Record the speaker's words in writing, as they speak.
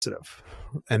sensitive,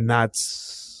 and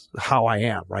that's how I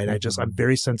am, right? I'm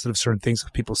very sensitive to certain things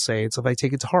that people say, and so I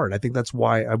take it to heart. I think that's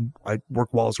why I work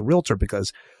well as a realtor,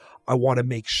 because I want to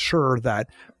make sure that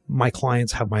my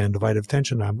clients have my undivided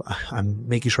attention. I'm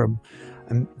making sure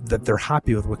that they're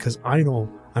happy with it, because I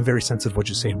know I'm very sensitive to what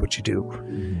you say and what you do.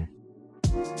 Mm-hmm.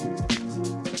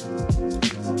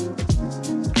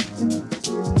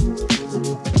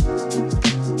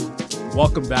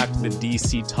 Welcome back to the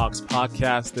DC Talks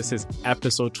podcast. This is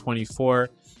episode 24.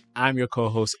 I'm your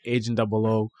co-host, Agent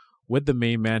 00, with the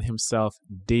main man himself,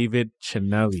 David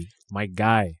Chinelli, my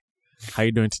guy. How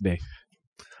you doing today?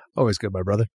 Always good, my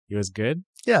brother. You was good?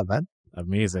 Yeah, man.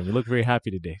 Amazing. You look very happy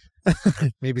today.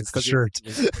 Maybe it's the shirt.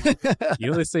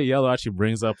 You know, they say yellow actually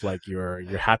brings up like your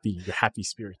happy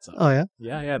spirits up. Oh, yeah?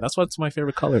 Yeah. That's what's my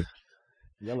favorite color.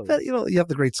 Yellow. You have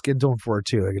the great skin tone for it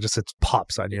too. Like it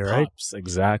pops on you, right? Pops,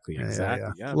 exactly.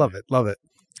 Yeah. Love it.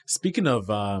 Speaking of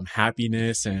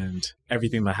happiness and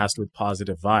everything that has to do with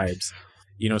positive vibes,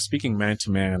 speaking man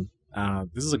to man,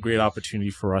 this is a great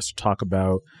opportunity for us to talk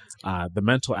about the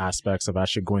mental aspects of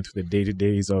actually going through the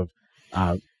day-to-days of,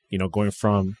 going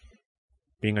from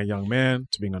being a young man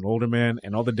to being an older man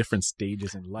and all the different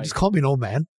stages in life. Just call me an old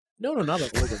man. No, not an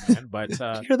older man, but... Did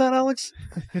you hear that, Alex?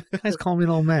 Guys call me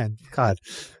an old man. God.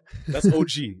 That's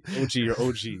OG or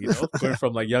OG, going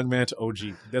from like young man to OG.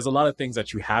 There's a lot of things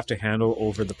that you have to handle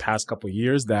over the past couple of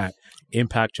years that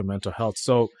impact your mental health.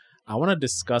 So I want to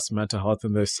discuss mental health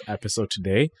in this episode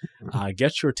today,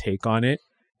 get your take on it.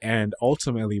 And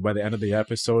ultimately, by the end of the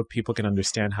episode, people can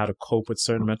understand how to cope with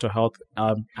certain mental health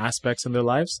aspects in their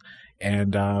lives,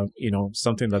 and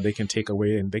something that they can take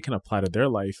away and they can apply to their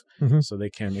life. Mm-hmm. So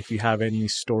they can, if you have any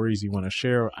stories you want to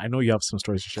share, I know you have some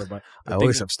stories to share, but I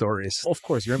always have stories. Of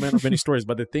course, you're a man of many stories,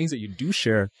 but the things that you do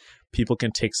share, people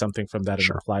can take something from that and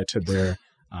apply to their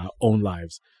own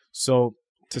lives. So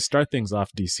to start things off,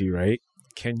 DC, right?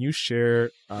 Can you share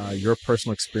your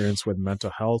personal experience with mental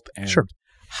health and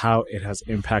how it has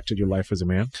impacted your life as a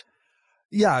man?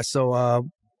 Yeah. So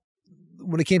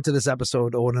when it came to this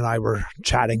episode, Owen and I were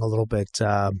chatting a little bit.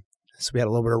 So we had a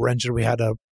little bit of wrench. We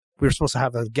were supposed to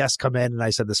have a guest come in, and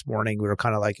I said this morning we were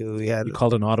kind of like You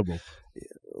called an audible.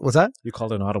 What's that? You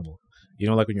called an audible.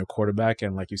 Like when you're a quarterback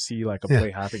and like you see like a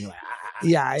play happening, you're like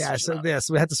yeah. So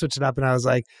we had to switch it up, and I was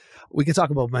like, we can talk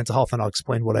about mental health, and I'll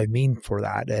explain what I mean for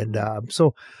that. And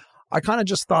so I kind of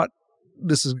just thought,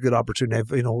 this is a good opportunity.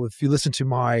 If you listen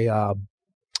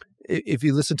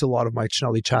to a lot of my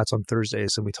Chinelli chats on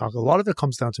Thursdays, and we talk, a lot of it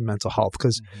comes down to mental health,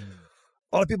 because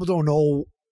a lot of people don't know,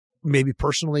 maybe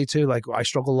personally too, like I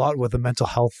struggle a lot with the mental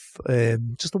health,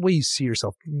 just the way you see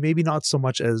yourself, maybe not so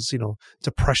much as,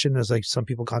 depression, as like some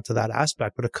people got to that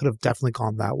aspect, but it could have definitely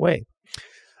gone that way.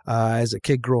 As a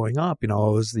kid growing up, I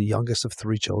was the youngest of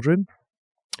 3 children.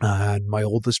 And my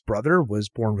oldest brother was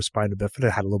born with spina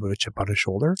bifida, had a little bit of a chip on his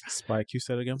shoulder. Spike, you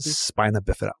said it again, please? Spina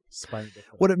bifida.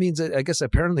 What it means, I guess,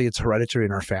 apparently it's hereditary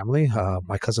in our family.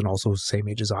 My cousin, also same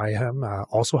age as I am,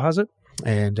 also has it.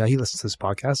 And he listens to this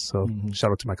podcast. So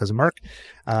shout out to my cousin Mark.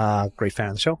 Great fan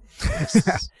of the show.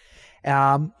 Yes.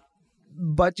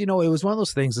 But, it was one of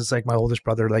those things. It's like my oldest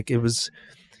brother, like it's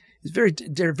very,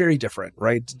 very different,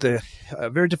 right?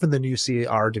 Very different than you see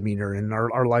our demeanor, and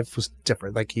our life was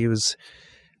different. Like he was...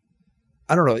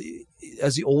 I don't know,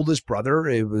 as the oldest brother,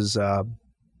 it was,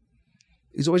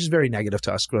 he's always just very negative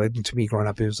to us. To me growing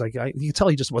up, it was like, you could tell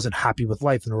he just wasn't happy with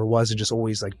life, and was, and just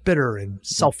always like bitter and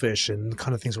selfish, and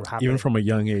kind of things were happening. Even from a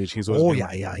young age, he's always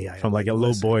yeah. From like a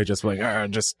little boy, just like,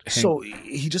 just hang. So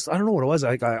he just, I don't know what it was.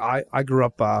 Like I grew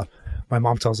up, my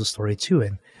mom tells the story too,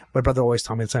 and my brother always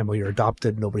told me the time, well, you're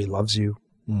adopted, nobody loves you.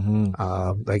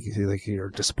 Mm-hmm. Like your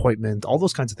disappointment, all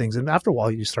those kinds of things. And after a while,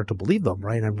 you start to believe them,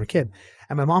 right? I'm a kid.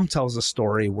 And my mom tells a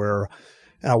story where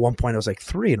at one point I was like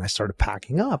 3 and I started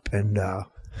packing up, and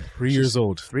 3 years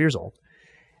old.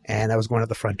 And I was going out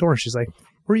the front door, and she's like,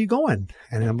 where are you going?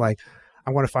 And I'm like,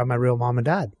 I want to find my real mom and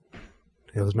dad.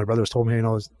 My brother was told me,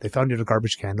 they found you in a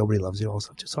garbage can. Nobody loves you.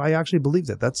 So I actually believed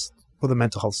it. That's where the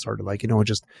mental health started. Like,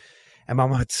 and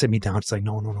mom had to sit me down. It's like,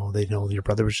 no. They know your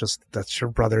brother that's your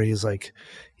brother. He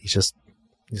just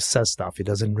says stuff. He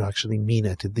doesn't actually mean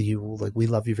it. We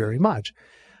love you very much.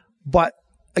 But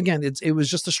again, it was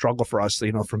just a struggle for us,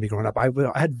 for me growing up. I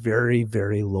had very,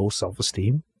 very low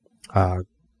self-esteem. And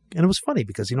it was funny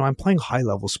because, I'm playing high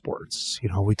level sports.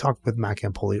 We talked with Matt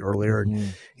Campoli earlier,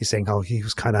 and he's saying how he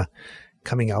was kind of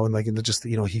coming out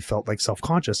and he felt like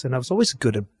self-conscious. And I was always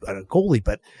good at a goalie,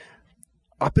 but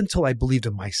up until I believed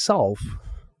in myself,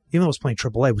 even though I was playing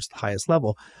AAA, which is the highest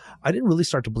level, I didn't really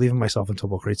start to believe in myself until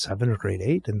about grade 7 or grade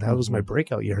 8. And that was my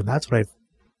breakout year. And that's when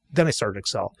then I started to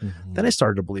excel. Then I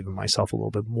started to believe in myself a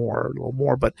little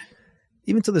more. But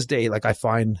even to this day, like I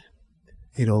find,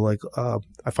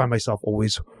 I find myself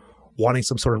always wanting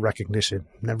some sort of recognition,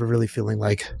 never really feeling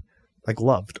like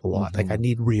loved a lot. Like I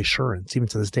need reassurance even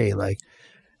to this day. Like,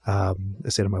 I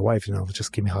say to my wife,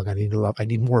 just give me a hug. I need love. I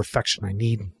need more affection. I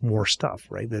need more stuff,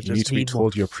 right? You need to be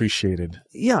told you're appreciated.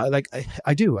 Yeah. Like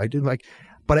I do like,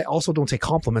 but I also don't take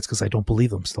compliments because I don't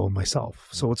believe them still in myself.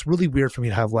 So it's really weird for me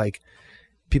to have like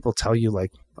people tell you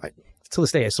like, to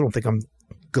this day, I still don't think I'm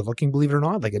good looking, believe it or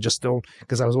not. Like I just don't,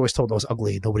 because I was always told I was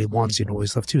ugly. Nobody wants you,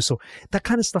 always stuff too. So that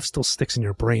kind of stuff still sticks in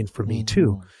your brain for me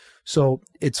too. So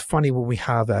it's funny when we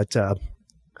have at,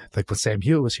 like when Sam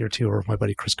Hewitt was here too, or my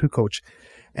buddy Chris Kukoc,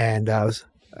 and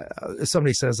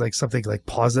somebody says like something like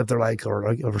positive, they're like,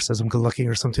 or says I'm good looking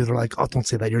or something, they're like, oh, don't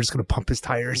say that. You're just going to pump his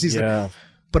tires. He's like,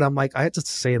 but I'm like, I had to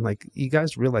say, like, you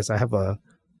guys realize I have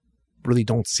really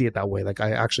don't see it that way. Like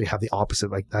I actually have the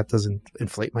opposite. Like that doesn't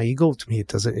inflate my ego. To me, it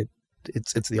doesn't,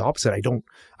 it's the opposite.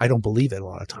 I don't believe it a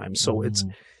lot of times. So it's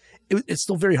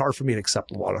still very hard for me to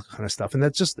accept a lot of kind of stuff. And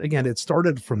that's just, again, it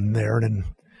started from there. And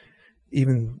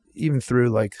then even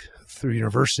through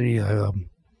university,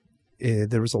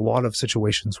 there was a lot of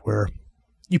situations where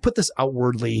you put this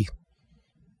outwardly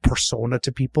persona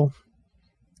to people.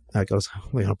 Like I was,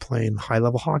 playing high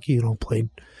level hockey, playing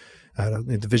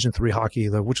Division III hockey,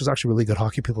 which was actually really good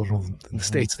hockey. People don't know in the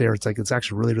States there, it's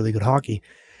actually really, really good hockey.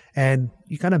 And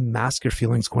you kind of mask your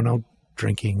feelings going out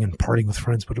drinking and partying with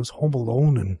friends, but it was home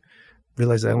alone and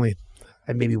realized I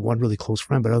had maybe one really close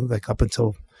friend, but like up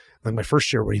until like my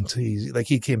first year,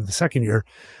 he came the second year,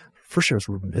 first years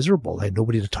were miserable. I had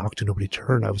nobody to talk to, nobody to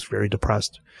turn. I was very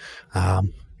depressed. I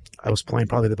was playing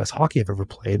probably the best hockey I've ever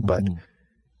played, but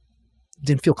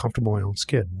didn't feel comfortable in my own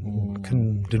skin.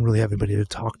 Didn't really have anybody to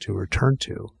talk to or turn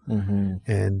to.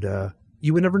 And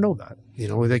you would never know that.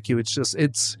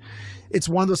 It's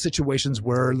one of those situations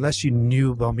where unless you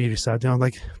knew about me, you sat down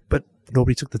but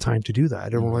nobody took the time to do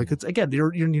that. And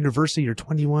you're in university, you're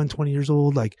 21, 20 years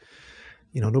old.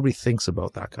 Nobody thinks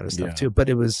about that kind of stuff too. But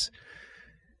it was,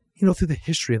 through the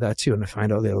history of that too. And I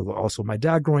find out that also my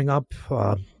dad growing up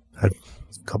had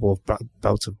a couple of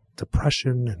bouts of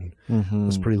depression and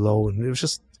was pretty low. And it was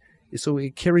just, so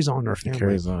it carries on in our family. It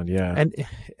carries on, yeah.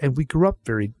 And we grew up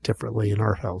very differently in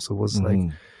our house. It was like,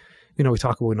 we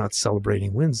talk about not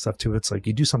celebrating wins and stuff too. It's like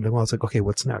you do something well, it's like, okay,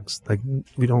 what's next? Like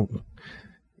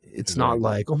it's not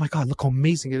like, oh my God, look how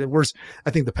amazing it is. Whereas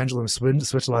I think the pendulum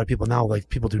switched a lot of people now, like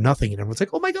people do nothing and everyone's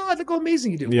like, oh my God, look how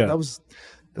amazing you do. Yeah.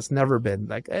 That's never been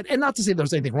like, and not to say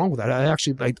there's anything wrong with that. I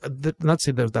actually not to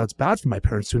say that that's bad for my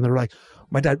parents too. And they're like,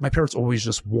 my parents always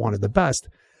just wanted the best.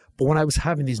 But when I was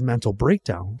having these mental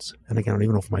breakdowns, and again, I don't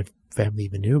even know if my family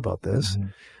even knew about this,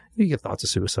 you get thoughts of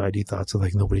suicide, you thoughts of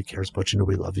like, nobody cares about you,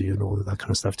 nobody loves you, and all that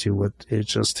kind of stuff too.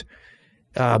 It's just,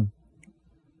 and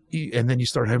then you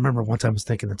start, I remember one time I was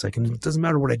thinking, it's like, and it doesn't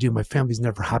matter what I do, my family's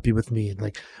never happy with me. And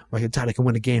like, my dad, I can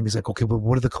win a game. He's like, okay, but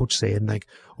what did the coach say? And like,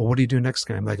 well, what do you do next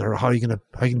game? Like, or how are you going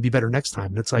to be better next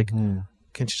time? And it's like, can't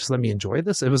you just let me enjoy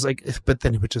this? It was like, but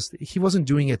then he wasn't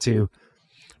doing it to.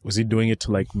 Was he doing it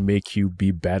to like make you be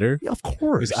better? Yeah, of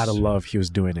course. It was out of love he was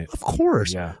doing it. Of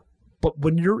course. Yeah. But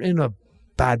when you're in a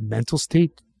bad mental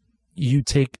state, you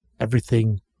take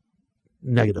everything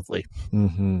negatively.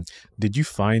 Did you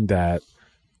find that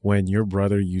when your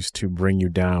brother used to bring you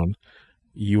down,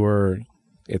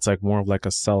 it's like more of like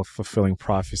a self-fulfilling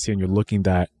prophecy and you're looking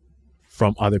that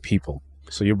from other people.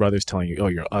 So your brother's telling you, oh,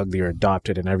 you're ugly, you're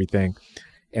adopted and everything.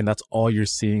 And that's all you're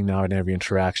seeing now in every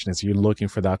interaction is you're looking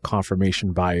for that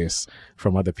confirmation bias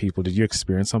from other people. Did you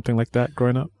experience something like that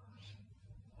growing up?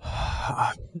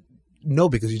 No,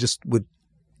 because you just would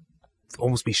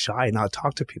almost be shy and not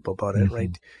talk to people about it,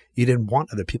 right? You didn't want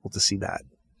other people to see that.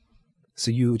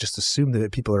 So you just assumed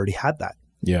that people already had that.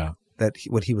 Yeah. That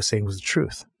what he was saying was the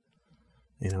truth,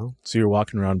 So you're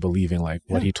walking around believing like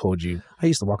what he told you. I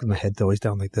used to walk with my head always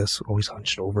down like this, always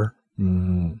hunched over.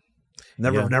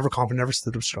 Never confident, never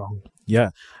stood up strong. Yeah.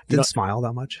 Didn't smile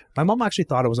that much. My mom actually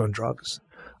thought I was on drugs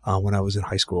when I was in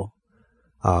high school.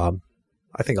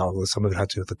 I think some of it had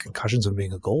to do with the concussions of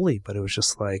being a goalie, but it was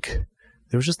just like,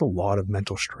 there was just a lot of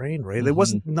mental strain, right? It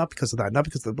wasn't, not because of that, not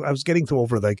because I was getting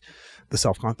over like the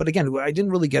self-confidence, but again, I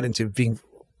didn't really get into being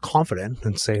confident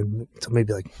and saying until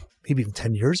maybe even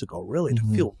 10 years ago, really, to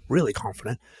feel really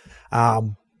confident.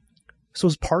 So it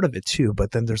was part of it too,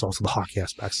 but then there's also the hockey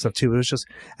aspect stuff too. It was just,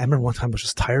 I remember one time I was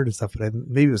just tired and stuff, but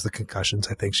maybe it was the concussions.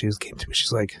 I think she came to me.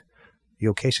 She's like, you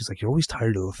okay? She's like, you're always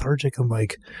tired and lethargic. I'm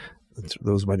like,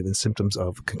 those might have been symptoms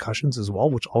of concussions as well,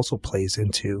 which also plays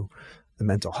into the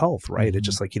mental health, right? It's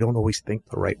just like, you don't always think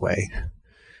the right way.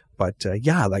 But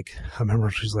like, I remember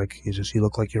she's like, you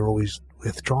look like you're always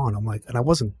withdrawn. I'm like, and I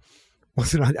wasn't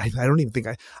I don't even think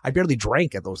I barely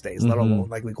drank at those days, let alone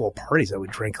like we go to parties. I would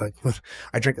drink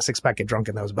I drank a 6-pack, get drunk,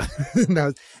 and that was about,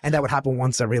 and that would happen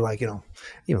once every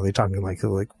they're talking like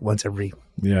once every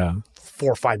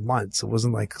 4 or 5 months. It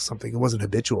wasn't like something, it wasn't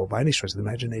habitual by any stretch of the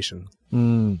imagination.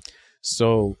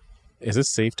 So is it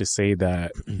safe to say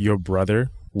that your brother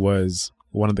was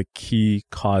one of the key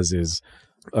causes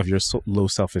of your low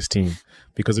self-esteem?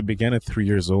 Because it began at 3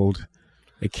 years old.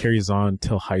 It carries on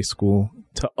till high school,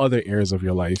 to other areas of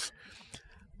your life.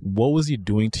 What was he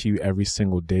doing to you every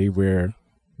single day where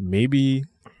maybe,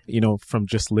 from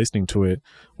just listening to it,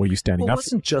 were you standing up? It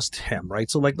wasn't just him,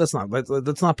 right? So like, let's not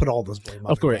put all those blame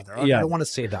on Of course, I don't want to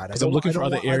say that. Because I'm looking for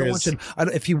other areas.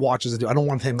 If he watches it, I don't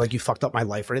want him like, you fucked up my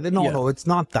life or anything. No, it's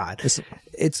not that.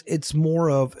 It's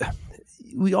more of,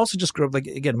 we also just grew up, like,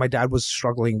 again, my dad was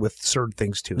struggling with certain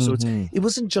things too. So it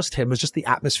wasn't just him. It was just the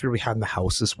atmosphere we had in the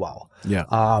house as well.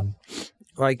 Yeah.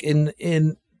 Like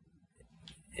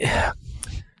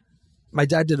my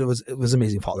dad was an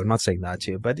amazing father. I'm not saying that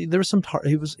to you, but there was some,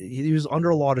 he was under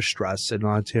a lot of stress and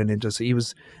he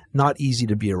was not easy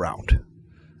to be around,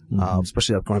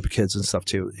 especially growing up with kids and stuff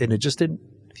too. And it just didn't,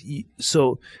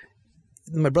 so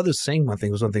my brother saying one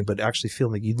thing was one thing, but actually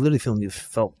feeling like you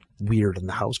felt weird in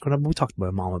the house growing up. We talked to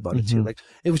my mom about it too. Like,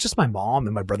 it was just my mom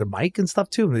and my brother Mike and stuff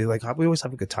too. And we always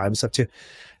have a good time and stuff too.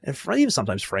 And even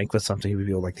sometimes Frank with something, he would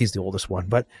be like, he's the oldest one.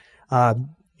 But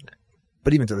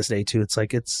even to this day too, it's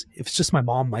like, it's just my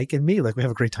mom, Mike, and me. Like, we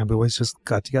have a great time. We always just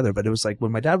got together. But it was like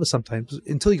when my dad was sometimes,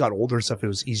 until he got older and stuff, it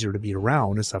was easier to be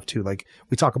around and stuff too. Like,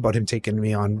 we talk about him taking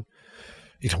me on,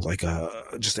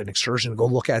 just an excursion to go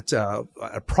look at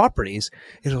properties.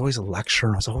 It was always a lecture.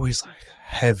 And it was always like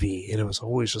heavy. And it was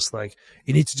always just like,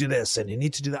 you need to do this and you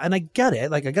need to do that. And I get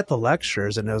it. Like, I get the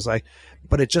lectures, and it was like,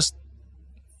 but it just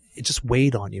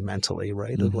weighed on you mentally,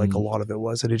 right? Like, a lot of it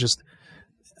was, and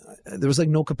there was like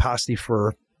no capacity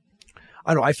for,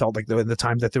 I don't know, I felt like in the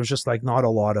time that there was just like not a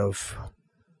lot of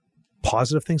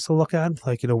positive things to look at.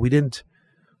 Like, we didn't,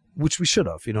 which we should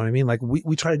have, you know what I mean? Like,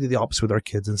 we try to do the opposite with our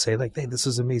kids and say like, hey, this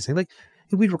is amazing. Like,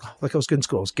 I was good in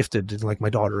school. I was gifted, and like my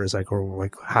daughter is like, or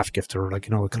like half gifted, or like,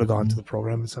 could have gone to the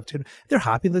program and stuff too. They're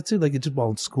happy with it too. Like, it did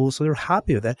well in school, so they're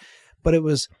happy with that. But it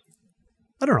was,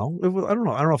 I don't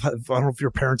know if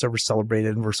your parents ever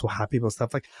celebrated and were so happy about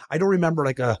stuff. Like, I don't remember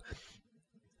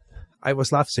I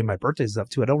was laughing saying my birthday stuff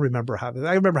too. I remember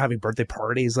having birthday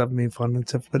parties, that made fun and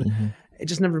stuff, but it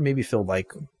just never made me feel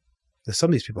like, some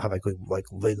of these people have like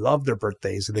they love their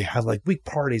birthdays and they have like week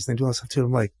parties and they do all that stuff too.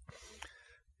 I'm like,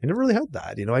 I never really had that,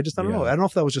 I don't know. I don't know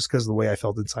if that was just because of the way I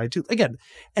felt inside too. Again,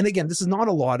 this is not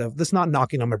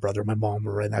knocking on my brother, my mom,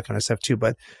 or that kind of stuff too,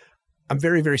 but I'm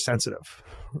very, very sensitive,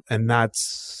 and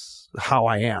that's how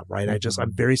I am, right?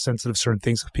 I'm very sensitive to certain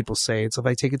things that people say, and so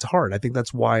I take it to heart. I think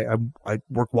that's why I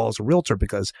work well as a realtor,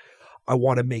 because I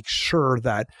want to make sure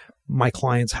that my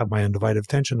clients have my undivided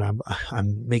attention.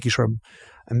 I'm making sure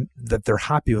that they're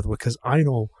happy with it, because I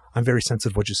know I'm very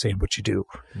sensitive to what you say and what you do.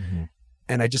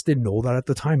 And I just didn't know that at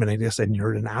the time. And I guess, and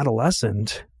you're an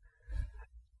adolescent,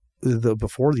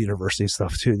 before the university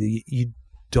stuff too, you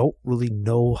don't really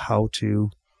know how to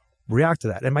react to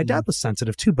that. And my dad was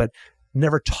sensitive too, but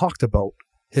never talked about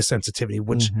his sensitivity,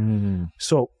 which,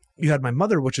 so you had my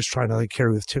mother, which is trying to like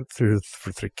carry through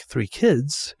for three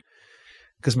kids,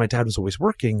 because my dad was always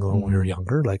working when we were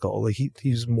younger. Like, he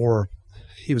was more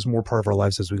part of our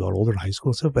lives as we got older in high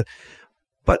school and stuff.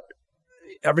 But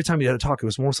every time he had to talk, it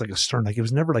was more like a stern, like it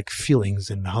was never like feelings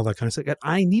and all that kind of stuff.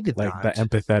 I needed like that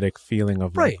empathetic feeling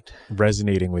of like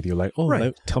resonating with you. Like,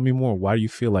 tell me more. Why do you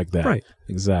feel like that? Right.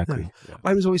 Exactly. Yeah.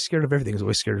 I was always scared of everything. I was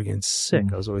always scared of getting sick.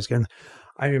 I was always scared.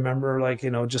 I remember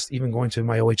just even going to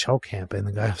my OHL camp,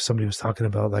 and somebody was talking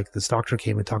about like this doctor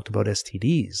came and talked about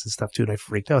STDs and stuff too. And I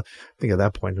freaked out. I think at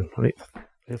that point,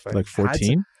 like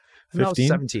 14? No, I was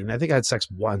 17. I think I had sex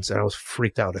once, and I was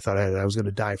freaked out. I thought I was going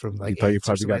to die from like. You thought you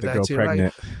probably got the girl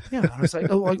pregnant. Yeah, I was like,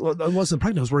 I wasn't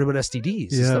pregnant. I was worried about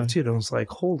STDs and stuff too. And I was like,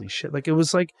 holy shit! Like it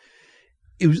was,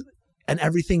 and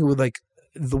everything with like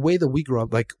the way that we grew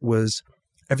up, like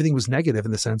everything was negative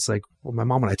in the sense like. Well, my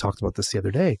mom and I talked about this the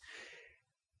other day.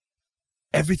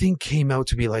 Everything came out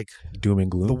to be like doom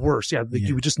and gloom, the worst. Yeah,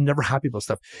 you were just never happy about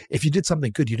stuff. If you did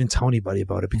something good, you didn't tell anybody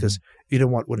about it, because you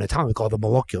didn't want, when Italian we call it the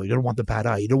molecule. You don't want the bad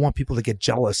eye. You don't want people to get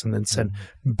jealous and then send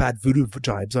bad voodoo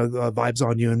vibes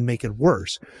on you and make it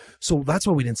worse. So that's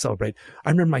why we didn't celebrate. I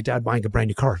remember my dad buying a brand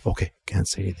new car. Okay, can't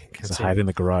say anything. Can't hide in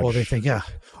the garage. Oh, they think, yeah.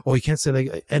 Oh, you can't say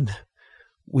like, and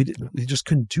we just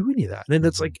couldn't do any of that. And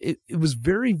it's like it was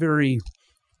very, very.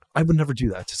 I would never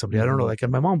do that to somebody. I don't know. Like,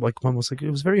 and my mom was like, it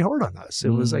was very hard on us. It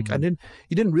was like, you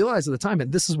didn't realize at the time.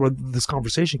 And this is where this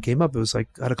conversation came up. It was like,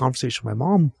 I had a conversation with my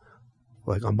mom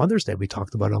like on Mother's Day, we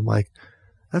talked about it. I'm like,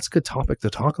 that's a good topic to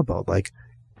talk about. Like,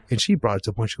 and she brought it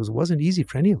to a point. She goes, it wasn't easy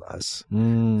for any of us.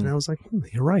 And I was like,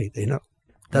 you're right. You know,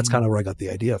 that's kind of where I got the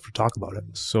idea for talk about it.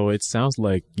 So it sounds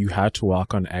like you had to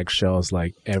walk on eggshells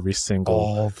like every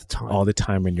single all the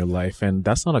time in your life, and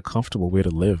that's not a comfortable way to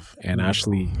live. And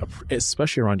actually,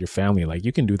 especially around your family, like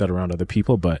you can do that around other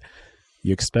people, but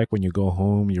you expect when you go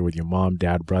home, you're with your mom,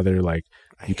 dad, brother, like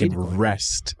you can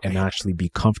rest and actually be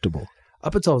comfortable.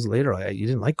 Up until later, you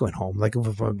didn't like going home. Like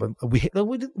we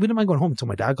didn't mind going home until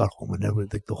my dad got home, and then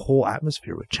like the whole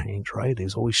atmosphere would change. Right? It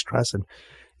was always stress, and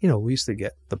you know, we used to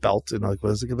get the belt and like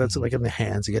that's like in the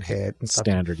hands, you get hit and stuff.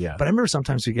 Standard, yeah. But I remember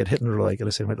sometimes we get hit and we're like,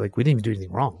 like we didn't even do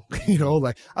anything wrong. You know,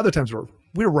 like other times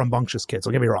we were rambunctious kids.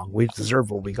 Don't get me wrong, we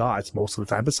deserved what we got most of the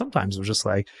time. But sometimes it was just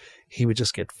like he would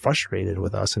just get frustrated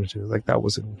with us, and like that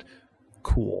wasn't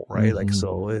cool, right? Like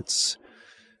so, it's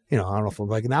I don't know if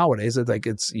like nowadays it's like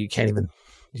you can't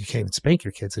even spank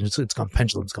your kids, and it's gone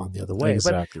pendulum's gone the other way.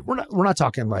 Exactly. But we're not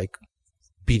talking like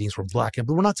beatings from black and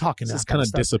blue. We're not talking that kind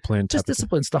of discipline. Just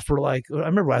discipline stuff for like, I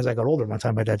remember as I got older, one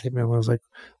time my dad hit me and I was like,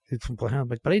 but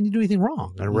I didn't do anything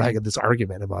wrong. And I had this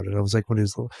argument about it. I was like, when he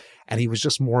was little, and he was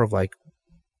just more of like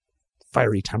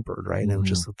fiery tempered, right? And it was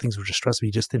just, things were just stressful.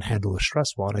 He just didn't handle the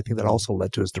stress well. And I think that also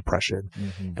led to his depression.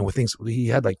 And with things, he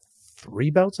had like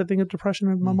 3 bouts, I think, of depression.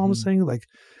 And my mom was saying like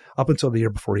up until the year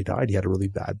before he died, he had a really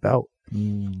bad bout.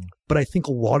 But I think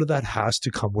a lot of that has to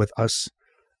come with us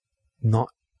not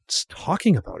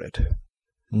talking about it.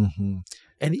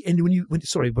 And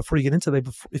before you get into that,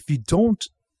 if you don't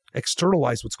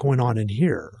externalize what's going on in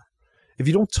here, if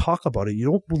you don't talk about it,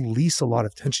 you don't release a lot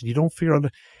of tension, you don't figure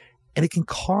out, and it can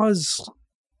cause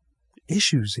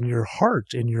issues in your heart,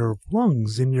 in your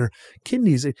lungs, in your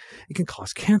kidneys. It can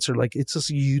cause cancer. Like it's just,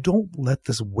 you don't let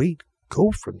this weight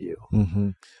go from you.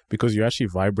 Because you're actually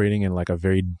vibrating in like a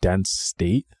very dense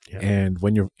state. And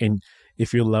when you're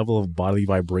if your level of bodily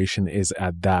vibration is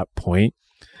at that point,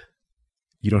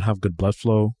 you don't have good blood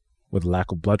flow. With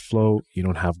lack of blood flow, you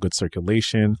don't have good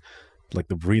circulation, like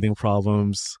the breathing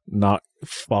problems, not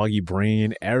foggy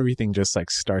brain, everything just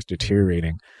like starts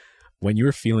deteriorating. When you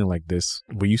were feeling like this,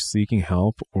 were you seeking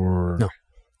help or no?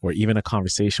 Or even a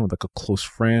conversation with like a close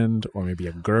friend or maybe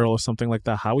a girl or something like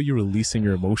that? How are you releasing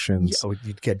your emotions? Yeah,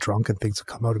 you'd get drunk and things would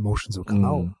come out, emotions would come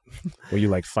out. Were you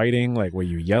like fighting? Like, were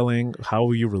you yelling? How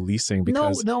were you releasing?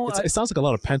 Because it sounds like a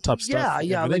lot of pent up stuff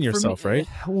within like yourself, right?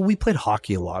 Well, we played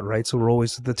hockey a lot, right? So we're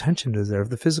always, the tension is there.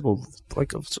 The physical,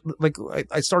 like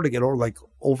I started to get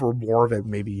over more of it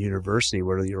maybe university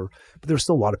but there was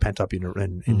still a lot of pent up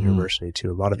in university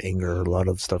too. A lot of anger, a lot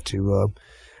of stuff too.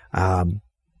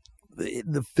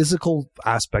 The physical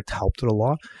aspect helped it a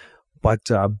lot, but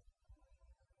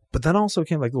then also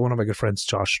came like one of my good friends,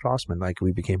 Josh Strassman. Like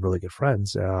we became really good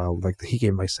friends. Like he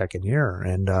came my second year,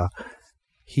 and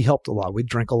he helped a lot. We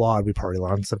drink a lot, we party a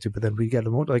lot and stuff too. But then we get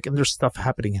like, and there's stuff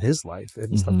happening in his life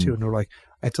and stuff too. And we're like,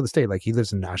 and to this day, like he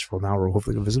lives in Nashville now. We're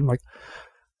hopefully gonna visit him. Like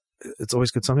it's always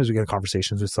good. Sometimes we get in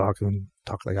conversations, we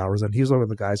talk like hours. And he was one of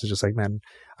the guys who's just like, man,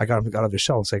 I got him out of his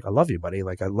shell. It's like, I love you, buddy.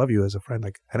 Like, I love you as a friend.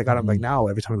 Like, and I got him like now,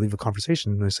 every time I leave a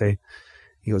conversation and I say,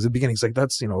 he goes, at the beginning, he's like,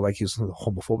 that's, like he's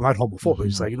homophobic, not homophobic, but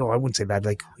he's like, I wouldn't say that.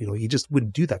 Like, he just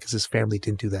wouldn't do that because his family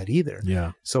didn't do that either.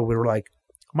 Yeah. So we were like,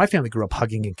 my family grew up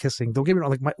hugging and kissing. Don't get me wrong.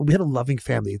 Like we had a loving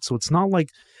family. So it's not like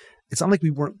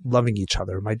we weren't loving each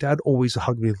other. My dad always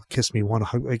hugged me, kissed me, want to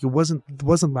hug. Like it wasn't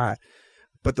that.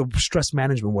 But the stress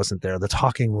management wasn't there. The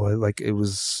talking was like, it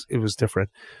was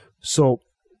different. So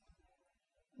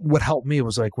what helped me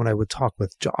was like when I would talk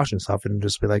with Josh and stuff and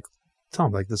just be like, tell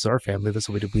him like, this is our family. This is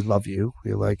what we do. We love you.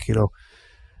 We like,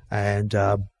 and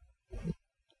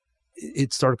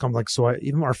it started coming like, so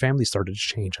even our family started to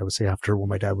change. I would say after when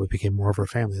my dad became more of our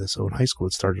family. So in high school,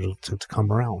 it started to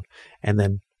come around and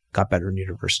then got better in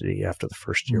university after the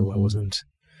first year. I wasn't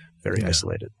very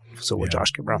isolated. So when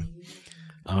Josh came around.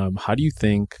 How do you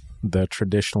think the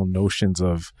traditional notions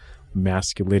of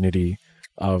masculinity,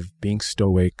 of being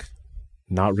stoic,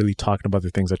 not really talking about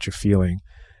the things that you're feeling,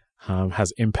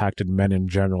 has impacted men in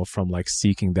general from like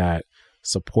seeking that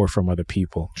support from other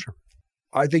people? Sure.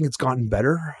 I think it's gotten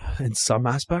better in some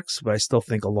aspects, but I still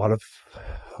think a lot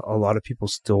of people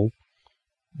still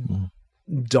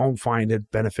don't find it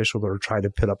beneficial or try to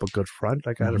put up a good front.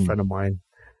 Like I had a friend of mine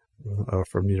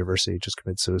from university just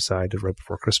committed suicide right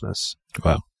before Christmas.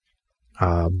 Wow.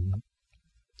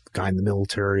 Guy in the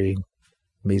military,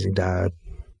 amazing dad.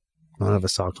 None of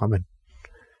us saw it coming.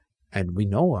 And we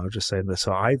know, I was just saying this.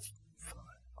 So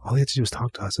all he had to do was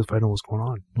talk to us if I know what's going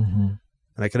on.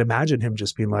 And I could imagine him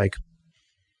just being like,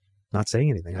 not saying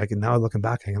anything. I can now looking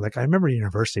back, I remember in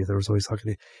university, there was always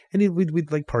talking to, and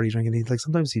we'd like party drinking. And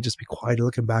sometimes he'd just be quiet,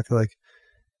 looking back like,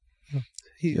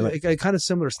 Like, kind of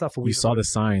similar stuff. You saw the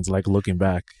signs, like looking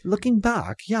back. Looking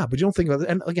back, yeah, but you don't think about it.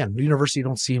 And again, university, you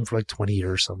don't see him for like 20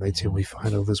 years. Someday too, we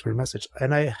find out this weird message.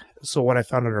 And so when I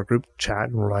found in our group chat,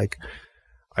 and we're like,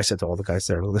 I said to all the guys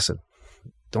there, listen,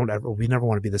 we never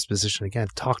want to be in this position again.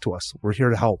 Talk to us. We're here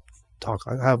to help. Talk.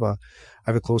 I have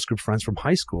a close group of friends from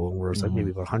high school where it's like maybe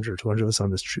about 100 or 200 of us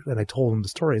on this trip. And I told them the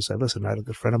story. I said, listen, I had a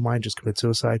good friend of mine just committed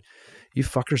suicide. You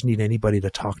fuckers need anybody to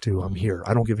talk to. I'm here.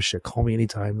 I don't give a shit. Call me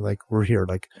anytime. Like, we're here.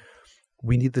 Like,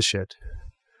 we need the shit.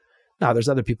 Now, there's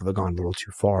other people that have gone a little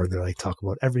too far. They're like, talk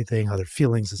about everything, other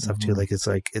feelings and stuff too.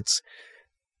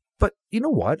 But you know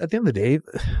what? At the end of the day,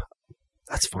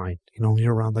 that's fine. You know,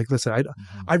 you're around. Like, listen,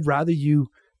 I'd rather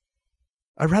you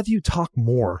talk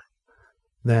more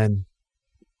than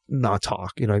not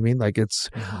talk. You know what I mean? Like,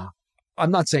 I'm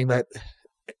not saying that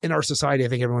in our society, I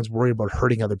think everyone's worried about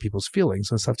hurting other people's feelings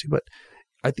and stuff too, but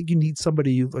I think you need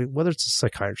somebody, like, whether it's a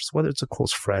psychiatrist, whether it's a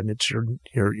close friend, it's your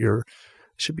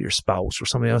should be your spouse or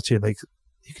somebody else here. Like,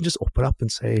 you can just open up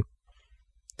and say,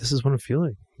 this is what I'm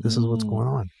feeling. This is what's going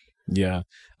on. Yeah.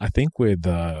 I think with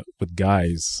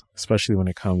guys, especially when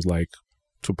it comes like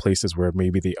to places where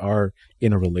maybe they are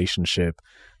in a relationship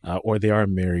or they are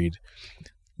married,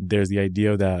 there's the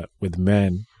idea that with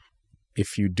men,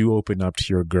 if you do open up to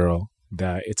your girl,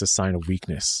 that it's a sign of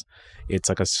weakness. It's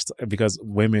like because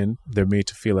women, they're made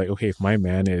to feel like, okay, if my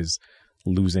man is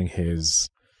losing his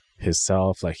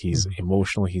self, like he's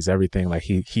emotional, he's everything, like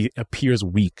he appears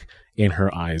weak in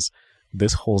her eyes.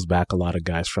 This holds back a lot of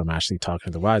guys from actually talking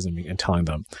to the wives and telling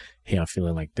them, hey, I'm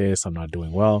feeling like this, I'm not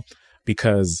doing well,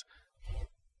 because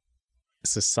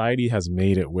society has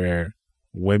made it where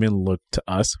women look to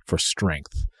us for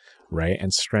strength, right?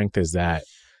 And strength is that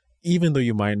even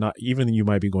you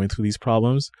might be going through these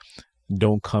problems,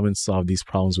 don't come and solve these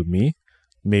problems with me.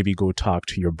 Maybe go talk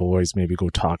to your boys, maybe go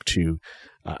talk to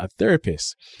a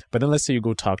therapist. But then let's say you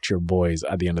go talk to your boys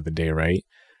at the end of the day, right?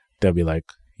 They'll be like,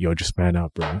 yo, just man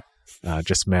up, bro.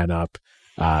 Just man up.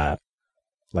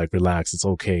 Like, relax. It's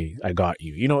okay. I got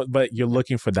you. You know, but you're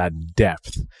looking for that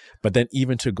depth. But then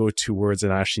even to go towards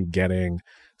and actually getting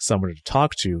someone to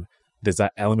talk to, there's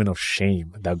that element of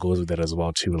shame that goes with it as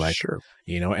well too. Like, sure.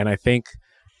 You know, and I think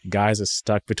guys are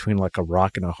stuck between like a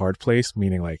rock and a hard place,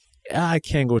 meaning like, I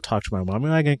can't go talk to my mom.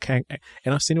 I can't.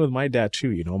 And I've seen it with my dad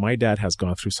too. You know, my dad has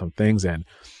gone through some things and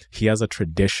he has a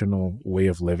traditional way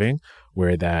of living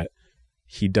where that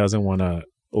he doesn't want to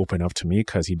open up to me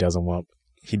because he doesn't want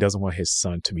his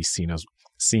son to be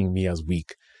seeing me as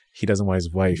weak. He doesn't want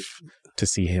his wife to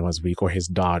see him as weak or his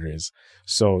daughters.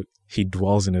 So he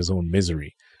dwells in his own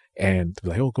misery and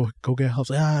like, oh, go get help.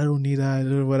 Like, I don't need that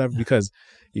or whatever. Because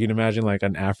you can imagine like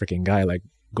an African guy, like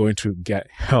going to get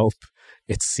help.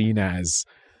 It's seen as,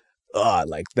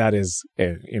 like that is,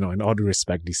 you know, in all due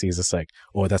respect, he sees it's like,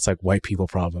 oh, that's like white people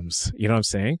problems. You know what I'm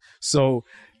saying? So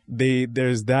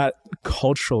there's that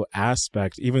cultural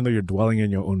aspect, even though you're dwelling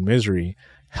in your own misery,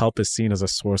 help is seen as a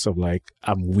source of like,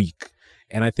 I'm weak.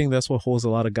 And I think that's what holds a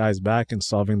lot of guys back in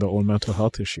solving their own mental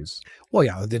health issues. Well,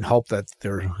 yeah, it didn't help that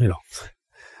they're, you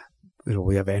know,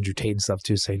 we have Andrew Tate and stuff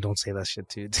too saying, don't say that shit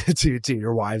to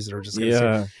your wives that are just going to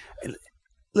say. And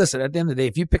listen, at the end of the day,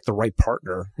 if you pick the right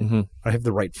partner, I have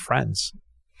the right friends.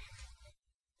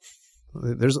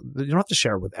 You don't have to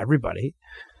share it with everybody.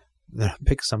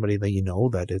 Pick somebody that you know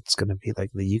that it's going to be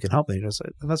like that you can help. And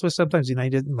that's why sometimes, you know,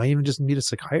 you might even just meet a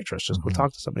psychiatrist. Just go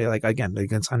talk to somebody. Like, again, I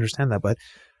can understand that, but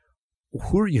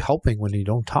who are you helping when you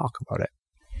don't talk about it?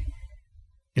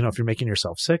 You know, if you're making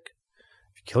yourself sick,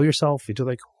 if you kill yourself, you do,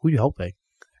 like, who are you helping?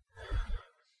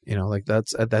 You know, like,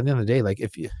 that's at the end of the day, like,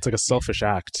 it's like a selfish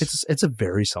act. It's a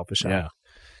very selfish act.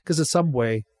 Because in some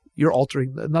way you're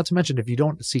altering, not to mention if you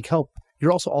don't seek help,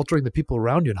 you're also altering the people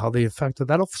around you and how they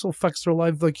that also affects their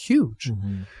life like huge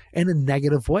in a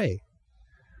negative way.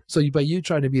 So by you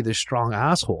trying to be this strong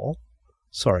asshole,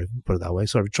 sorry, put it that way.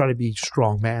 Sorry, trying to be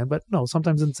strong man, but no,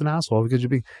 sometimes it's an asshole because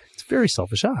it's a very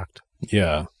selfish act.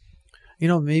 Yeah. You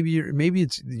know, maybe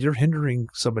you're hindering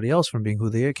somebody else from being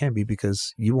who they can be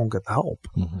because you won't get the help.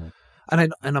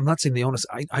 And I'm not saying the onus.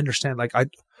 I understand. Like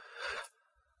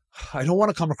I don't want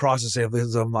to come across and say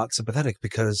I'm not sympathetic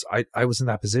because I was in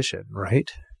that position, right?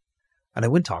 And I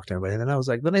wouldn't talk to anybody. And then I was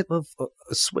like, then a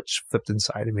switch flipped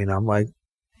inside of me, and I'm like,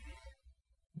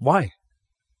 why?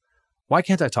 Why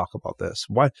can't I talk about this?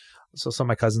 Why? So some of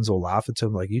my cousins will laugh at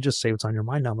him, like, you just say what's on your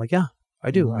mind. Now I'm like, yeah,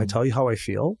 I do. I tell you how I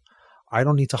feel. I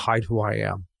don't need to hide who I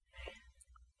am.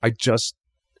 I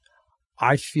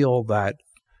feel that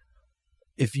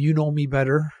if you know me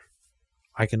better,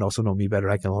 I can also know me better.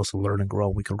 I can also learn and grow.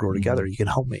 We can grow together. You can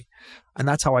help me. And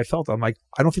that's how I felt. I'm like,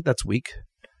 I don't think that's weak.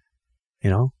 You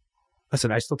know?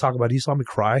 Listen, I still talk about it. You saw me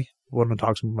cry want to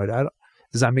talk to my dad.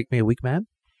 Does that make me a weak man?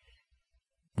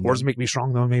 Or does it make me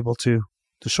strong that I'm able to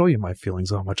show you my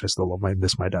feelings, how much I still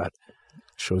miss my dad?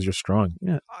 Shows you're strong.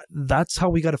 Yeah, that's how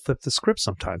we got to flip the script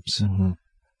sometimes. Mm-hmm.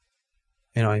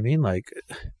 You know what I mean? Like,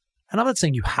 and I'm not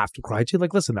saying you have to cry too.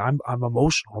 Like, listen, I'm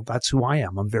emotional. That's who I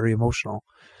am. I'm very emotional.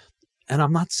 And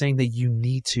I'm not saying that you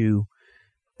need to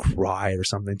cry or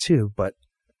something too, but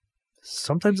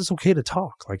sometimes it's okay to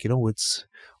talk. Like, it's,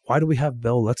 why do we have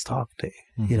Bill Let's Talk Day?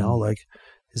 Mm-hmm. You know, like,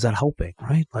 is that helping?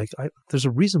 Right? Like, there's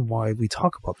a reason why we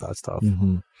talk about that stuff.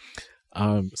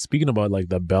 Mm-hmm. Speaking about like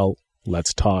the Bell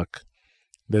Let's Talk,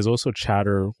 there's also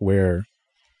chatter where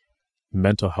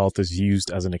mental health is used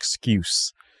as an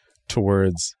excuse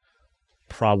towards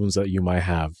problems that you might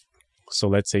have. So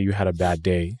let's say you had a bad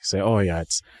day. Say, oh yeah,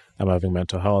 I'm having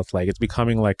mental health. Like, it's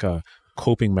becoming like a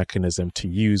coping mechanism to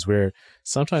use, where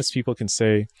sometimes people can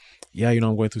say, yeah,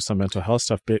 I'm going through some mental health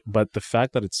stuff, but the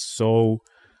fact that it's so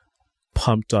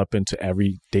pumped up into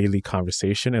every daily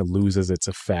conversation, it loses its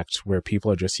effect, where people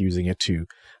are just using it to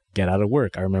get out of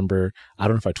work. I remember, I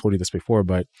don't know if I told you this before,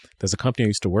 but there's a company I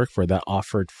used to work for that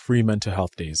offered free mental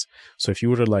health days. So if you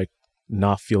were to like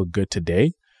not feel good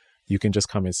today, you can just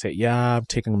come and say, yeah, I'm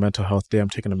taking a mental health day. I'm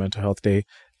taking a mental health day.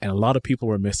 And a lot of people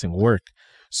were missing work.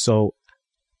 So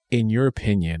in your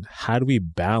opinion, how do we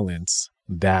balance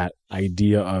that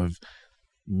idea of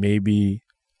maybe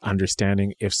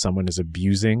understanding if someone is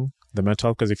abusing the mental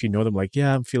health? Because if you know them, like,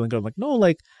 yeah, I'm feeling good. I'm like, no,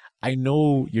 like, I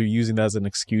know you're using that as an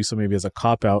excuse or maybe as a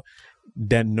cop-out,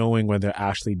 then knowing when they're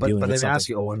actually dealing with something. But then ask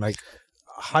you, Owen, like,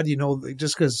 how do you know,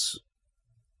 just because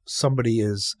somebody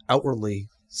is outwardly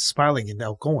smiling and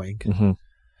outgoing, mm-hmm.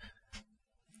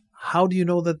 how do you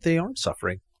know that they aren't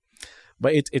suffering?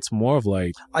 But it's more of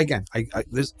like, again,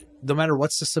 there's, no matter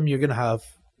what system you're going to have,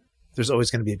 there's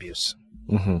always going to be abuse.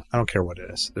 Mm-hmm. I don't care what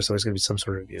it is. There's always going to be some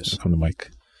sort of abuse. On the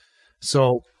mic.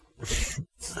 So,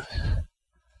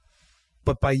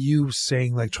 but by you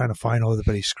saying, like, trying to find all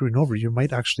everybody screwing over, you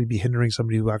might actually be hindering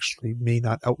somebody who actually may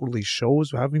not outwardly show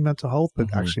as having mental health, but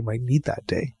mm-hmm. actually might need that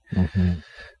day. Mm-hmm.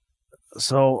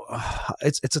 So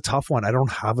it's a tough one. I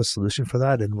don't have a solution for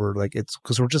that. And we're like, it's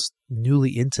because we're just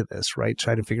newly into this, right?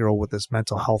 Trying to figure out what this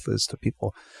mental health is to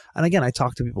people. And again, I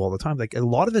talk to people all the time. Like, a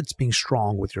lot of it's being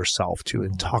strong with yourself too,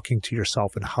 and talking to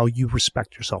yourself and how you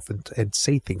respect yourself and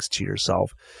say things to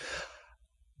yourself.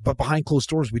 But behind closed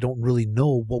doors, we don't really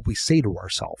know what we say to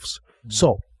ourselves. Mm-hmm.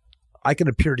 So I can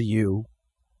appear to you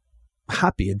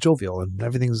happy and jovial and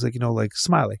everything's like, like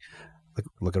smiling. Like,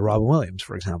 look at Robin Williams,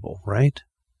 for example, right?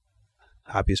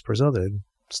 Happiest person out there, and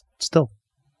still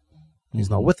he's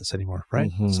mm-hmm. not with us anymore,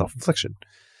 right? Mm-hmm. Self-infliction.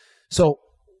 So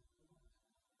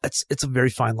it's a very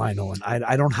fine line, Owen.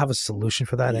 I don't have a solution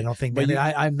for that. I don't think, but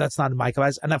I'm that's not in my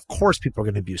class. And of course people are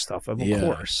going to abuse stuff. Of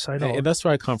course. I know. And that's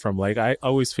where I come from. Like, I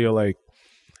always feel like,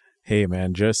 hey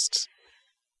man, just,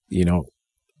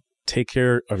 take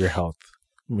care of your health.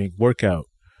 Work out,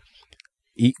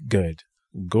 eat good,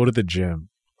 go to the gym.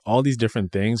 All these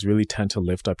different things really tend to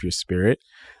lift up your spirit.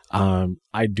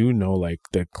 I do know, like,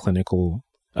 the clinical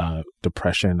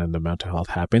depression and the mental health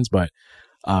happens, but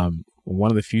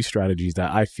one of the few strategies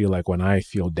that I feel like when I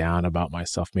feel down about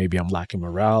myself, maybe I'm lacking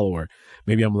morale or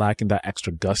maybe I'm lacking that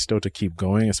extra gusto to keep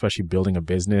going, especially building a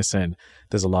business and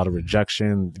there's a lot of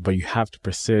rejection, but you have to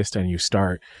persist and you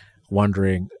start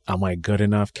wondering, am I good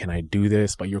enough? Can I do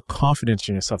this? But you're confident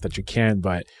in yourself that you can,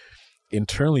 but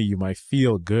internally you might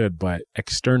feel good, but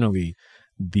externally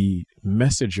the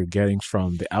message you're getting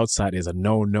from the outside is a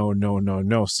no, no, no, no,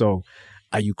 no. So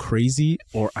are you crazy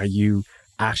or are you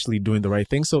actually doing the right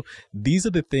thing? So these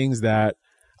are the things that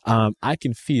I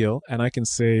can feel and I can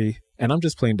say, and I'm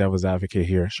just playing devil's advocate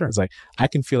here. Sure. It's like, I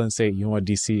can feel and say, you know what,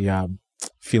 DC,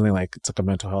 feeling like it's like a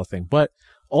mental health thing. But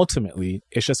ultimately,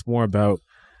 it's just more about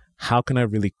how can I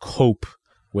really cope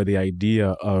with the idea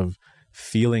of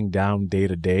feeling down day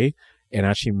to day and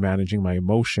actually managing my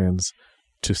emotions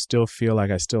to still feel like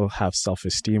I still have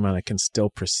self-esteem and I can still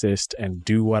persist and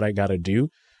do what I got to do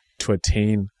to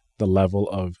attain the level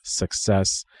of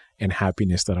success and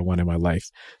happiness that I want in my life.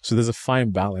 So there's a fine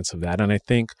balance of that. And I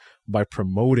think by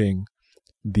promoting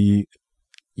the,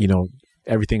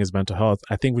 everything is mental health,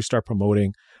 I think we start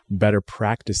promoting better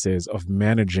practices of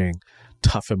managing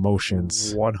tough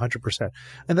emotions. 100%.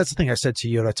 And that's the thing I said to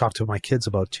you and I talked to my kids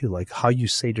about too, like how you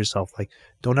say to yourself, like,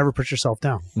 don't ever put yourself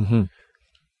down. Mm-hmm.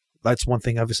 That's one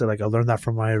thing, obviously, like I learned that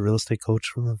from my real estate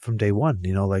coach from day one,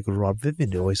 like Rob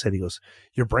Vivian always said, he goes,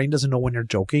 your brain doesn't know when you're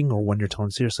joking or when you're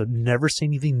telling serious. So never say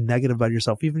anything negative about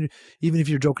yourself. Even if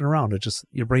you're joking around,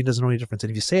 your brain doesn't know any difference. And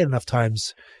if you say it enough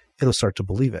times, it'll start to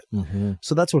believe it.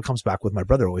 So that's what comes back with my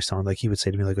brother always telling, like he would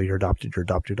say to me, like, oh, you're adopted, you're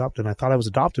adopted, you're adopted. And I thought I was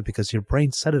adopted because your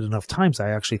brain said it enough times.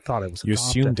 I actually thought I was adopted. You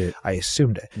assumed it. I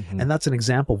assumed it. And that's an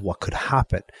example of what could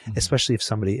happen, especially if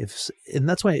somebody, and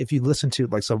that's why if you listen to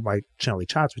like some of my Channel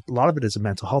chats, a lot of it is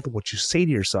mental health and what you say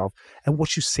to yourself and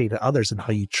what you say to others and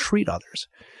how you treat others.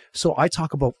 So I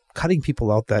talk about cutting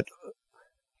people out that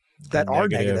are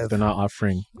negative. They're not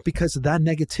offering. Because that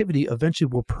negativity eventually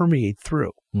will permeate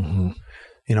through.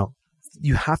 You know,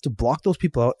 you have to block those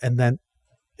people out. And then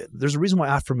there's a reason why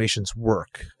affirmations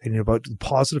work. And you're about the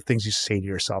positive things you say to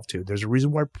yourself too. There's a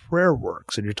reason why prayer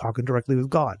works and you're talking directly with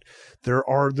God.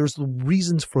 There's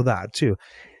reasons for that too.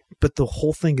 But the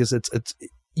whole thing is it's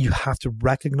you have to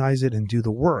recognize it and do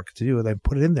the work to do it and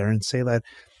put it in there and say that,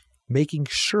 making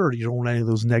sure you don't let any of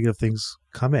those negative things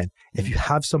come in. If you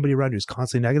have somebody around you who's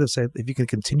constantly negative, say, if you can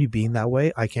continue being that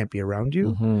way, I can't be around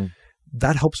you.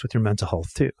 That helps with your mental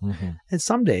health too. And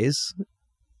some days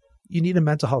you need a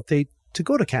mental health day to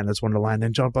go to Canada's Wonderland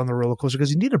and jump on the roller coaster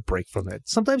because you need a break from it.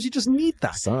 Sometimes you just need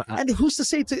that. And who's to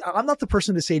say, I'm not the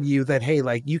person to say to you that, hey,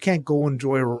 like you can't go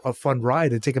enjoy a fun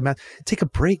ride and take a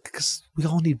break because we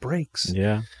all need breaks.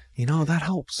 Yeah. You know, that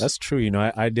helps. That's true. You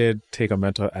know, I did take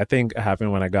I think it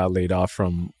happened when I got laid off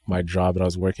from my job that I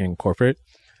was working in corporate.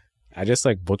 I just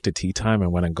like booked a tea time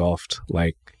and went and golfed.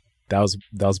 Like that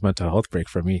was mental health break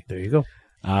for me. There you go.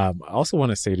 I also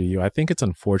want to say to you, I think it's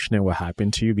unfortunate what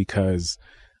happened to you because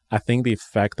I think the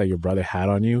effect that your brother had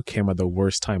on you came at the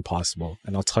worst time possible.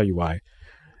 And I'll tell you why.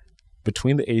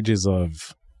 Between the ages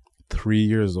of 3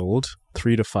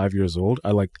 to 5 years old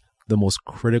are like the most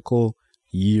critical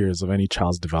years of any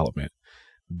child's development.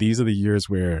 These are the years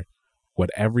where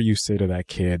whatever you say to that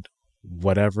kid,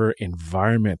 whatever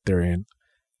environment they're in,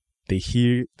 they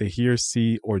hear,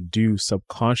 see, or do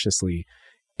subconsciously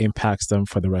impacts them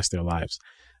for the rest of their lives.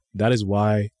 That is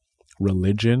why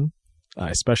religion,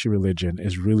 especially religion,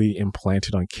 is really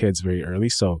implanted on kids very early.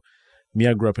 So me,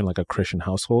 I grew up in like a Christian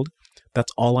household.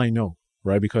 That's all I know,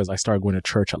 right? Because I started going to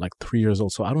church at like 3 years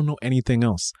old. So I don't know anything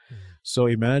else. So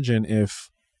imagine if,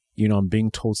 you know, I'm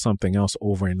being told something else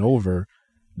over and over,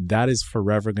 that is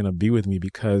forever going to be with me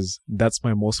because that's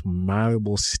my most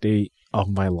malleable state of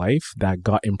my life that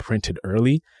got imprinted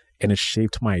early and it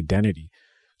shaped my identity.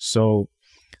 So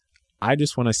I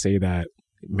just want to say that,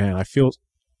 man, I feel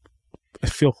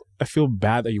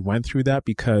bad that you went through that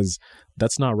because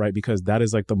that's not right, because that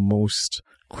is like the most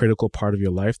critical part of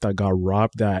your life that got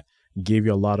robbed, that gave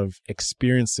you a lot of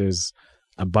experiences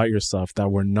about yourself that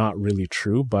were not really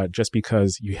true, but just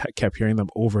because you kept hearing them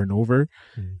over and over,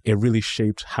 it really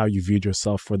shaped how you viewed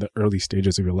yourself for the early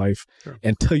stages of your life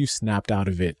until you snapped out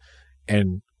of it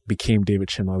and became David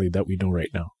Chinali that we know right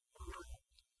now.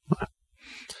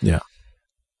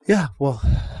 Yeah. Well,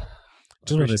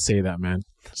 just wanted to say that, man.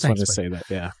 Just wanted to say that.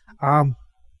 Yeah.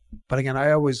 But again,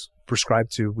 I always prescribe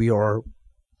to, we are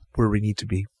where we need to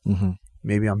be.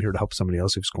 Maybe I'm here to help somebody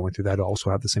else who's going through that, also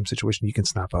have the same situation. You can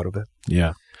snap out of it.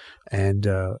 Yeah. And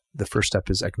the first step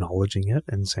is acknowledging it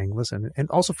and saying, listen, and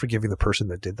also forgiving the person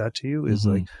that did that to you is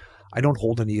like, I don't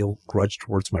hold any ill grudge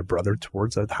towards my brother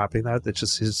towards that happening. It's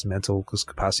just his mental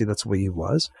capacity. That's the way he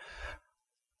was.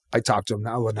 I talk to him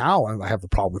now I have the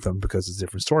problem with him because it's a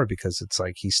different story, because it's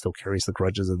like he still carries the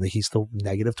grudges and he's still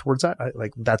negative towards that.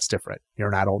 Like, that's different. You're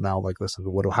an adult now. Like, listen,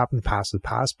 what will happen in the past is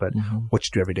past, but what you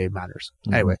do every day matters.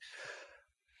 Anyway,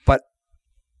 but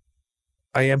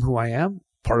I am who I am.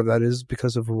 Part of that is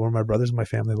because of where my brothers and my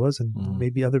family was, and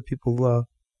maybe other people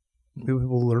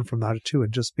will learn from that too,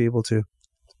 and just be able to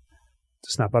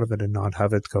snap out of it and not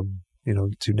have it come,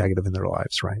 too negative in their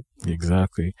lives. Right.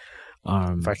 Exactly.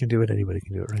 If I can do it, anybody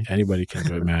can do it, right? Anybody can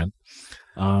do it, man.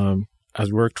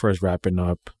 As we work towards wrapping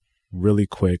up, really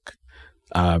quick,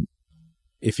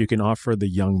 if you can offer the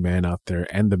young men out there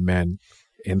and the men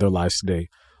in their lives today,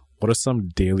 what are some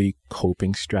daily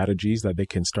coping strategies that they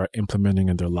can start implementing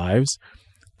in their lives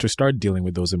to start dealing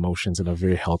with those emotions in a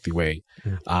very healthy way,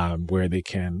 where they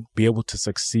can be able to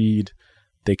succeed,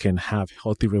 they can have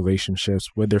healthy relationships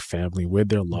with their family, with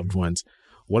their loved ones?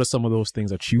 What are some of those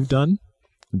things that you've done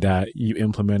that you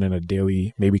implement in a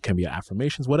daily, maybe can be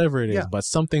affirmations, whatever it is, but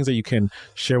some things that you can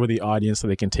share with the audience so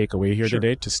they can take away here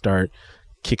today to start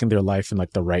kicking their life in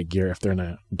like the right gear if they're in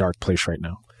a dark place right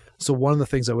now? So one of the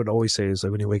things I would always say is,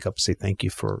 like, when you wake up, say thank you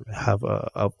for, have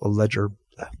a ledger,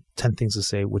 10 things to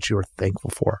say which you are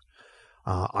thankful for.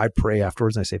 I pray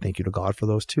afterwards and I say thank you to God for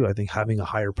those too. I think having a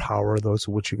higher power, those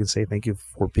which you can say thank you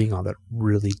for being on, that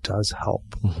really does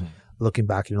help. Looking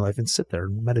back in your life and sit there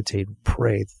and meditate,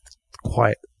 pray,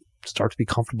 quiet, start to be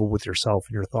comfortable with yourself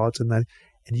and your thoughts, and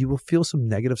you will feel some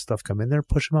negative stuff come in there,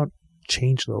 push them out,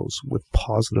 change those with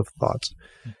positive thoughts.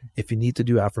 If you need to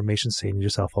do affirmations, saying to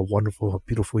yourself how wonderful, how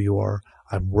beautiful you are,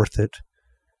 I'm worth it,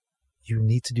 you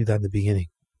need to do that in the beginning.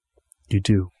 You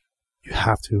do. You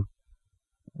have to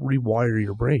rewire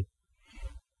your brain.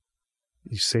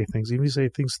 You say things, even if you say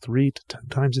things 3 to 10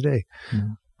 times a day.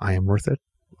 Mm-hmm. I am worth it.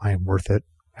 I am worth it.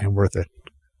 I am worth it.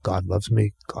 God loves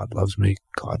me. God loves me.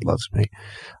 God loves me.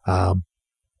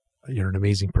 You're an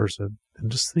amazing person.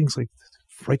 And just things like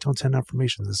write down 10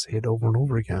 affirmations and say it over and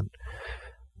over again.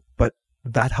 But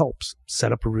that helps.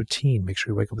 Set up a routine. Make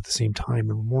sure you wake up at the same time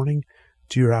in the morning.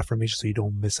 Do your affirmations so you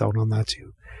don't miss out on that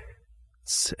too.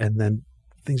 And then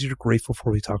things you're grateful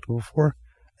for, we talked about before.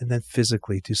 And then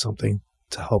physically do something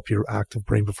to help your active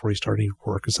brain before you start any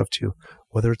work and stuff too.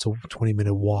 Whether it's a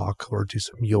 20-minute walk or do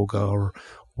some yoga or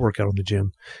work out in the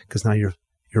gym. Because now you're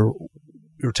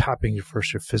tapping your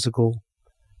physical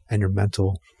and your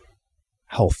mental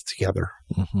health together.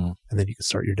 Mm-hmm. And then you can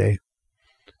start your day.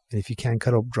 And if you can't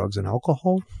cut out drugs and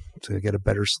alcohol to get a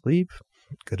better sleep,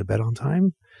 go to bed on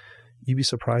time, you'd be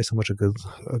surprised how much a good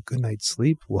night's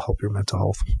sleep will help your mental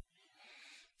health.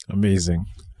 Amazing.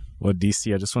 Well,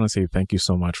 DC, I just want to say thank you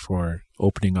so much for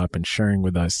opening up and sharing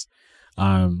with us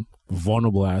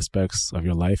vulnerable aspects of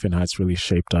your life and how it's really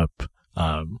shaped up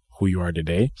who you are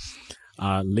today.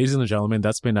 Ladies and gentlemen,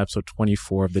 that's been episode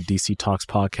 24 of the DC Talks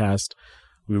podcast.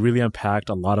 We really unpacked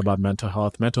a lot about mental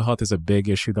health. Mental health is a big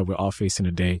issue that we're all facing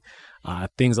today.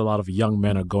 Things a lot of young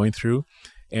men are going through.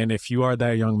 And if you are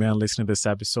that young man listening to this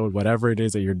episode, whatever it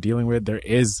is that you're dealing with, there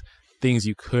is things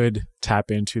you could tap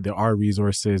into. There are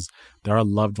resources. There are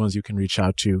loved ones you can reach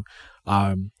out to.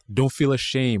 Don't feel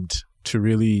ashamed to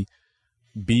really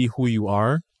be who you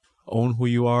are, own who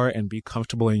you are, and be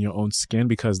comfortable in your own skin,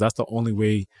 because that's the only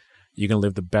way you can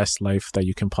live the best life that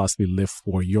you can possibly live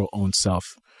for your own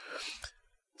self.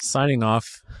 Signing off,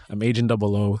 I'm Agent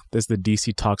 00. This is the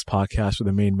DC Talks podcast with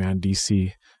the main man,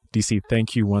 DC. DC,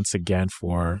 thank you once again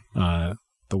for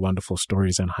the wonderful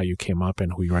stories and how you came up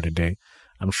and who you are today.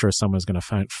 I'm sure someone's going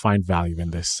to find value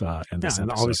in this. And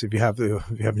obviously, if you have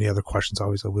any otwe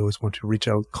always want to reach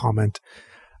out, comment.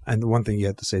 And the one thing you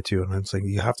have to say too, and I'm saying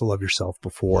you have to love yourself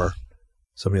before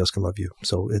somebody else can love you.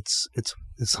 So it's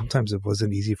sometimes it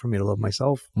wasn't easy for me to love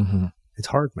myself. Mm-hmm. It's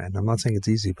hard, man. I'm not saying it's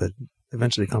easy, but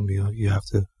eventually, you have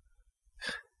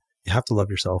to love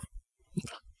yourself.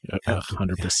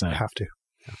 100%. You have to.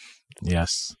 Yeah.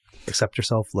 Yes. Accept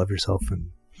yourself, love yourself, and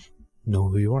know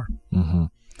who you are. Mm-hmm.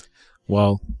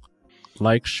 Well,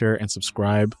 like, share, and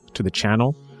subscribe to the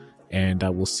channel. And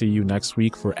we'll see you next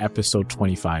week for episode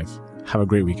 25. Have a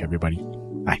great week, everybody.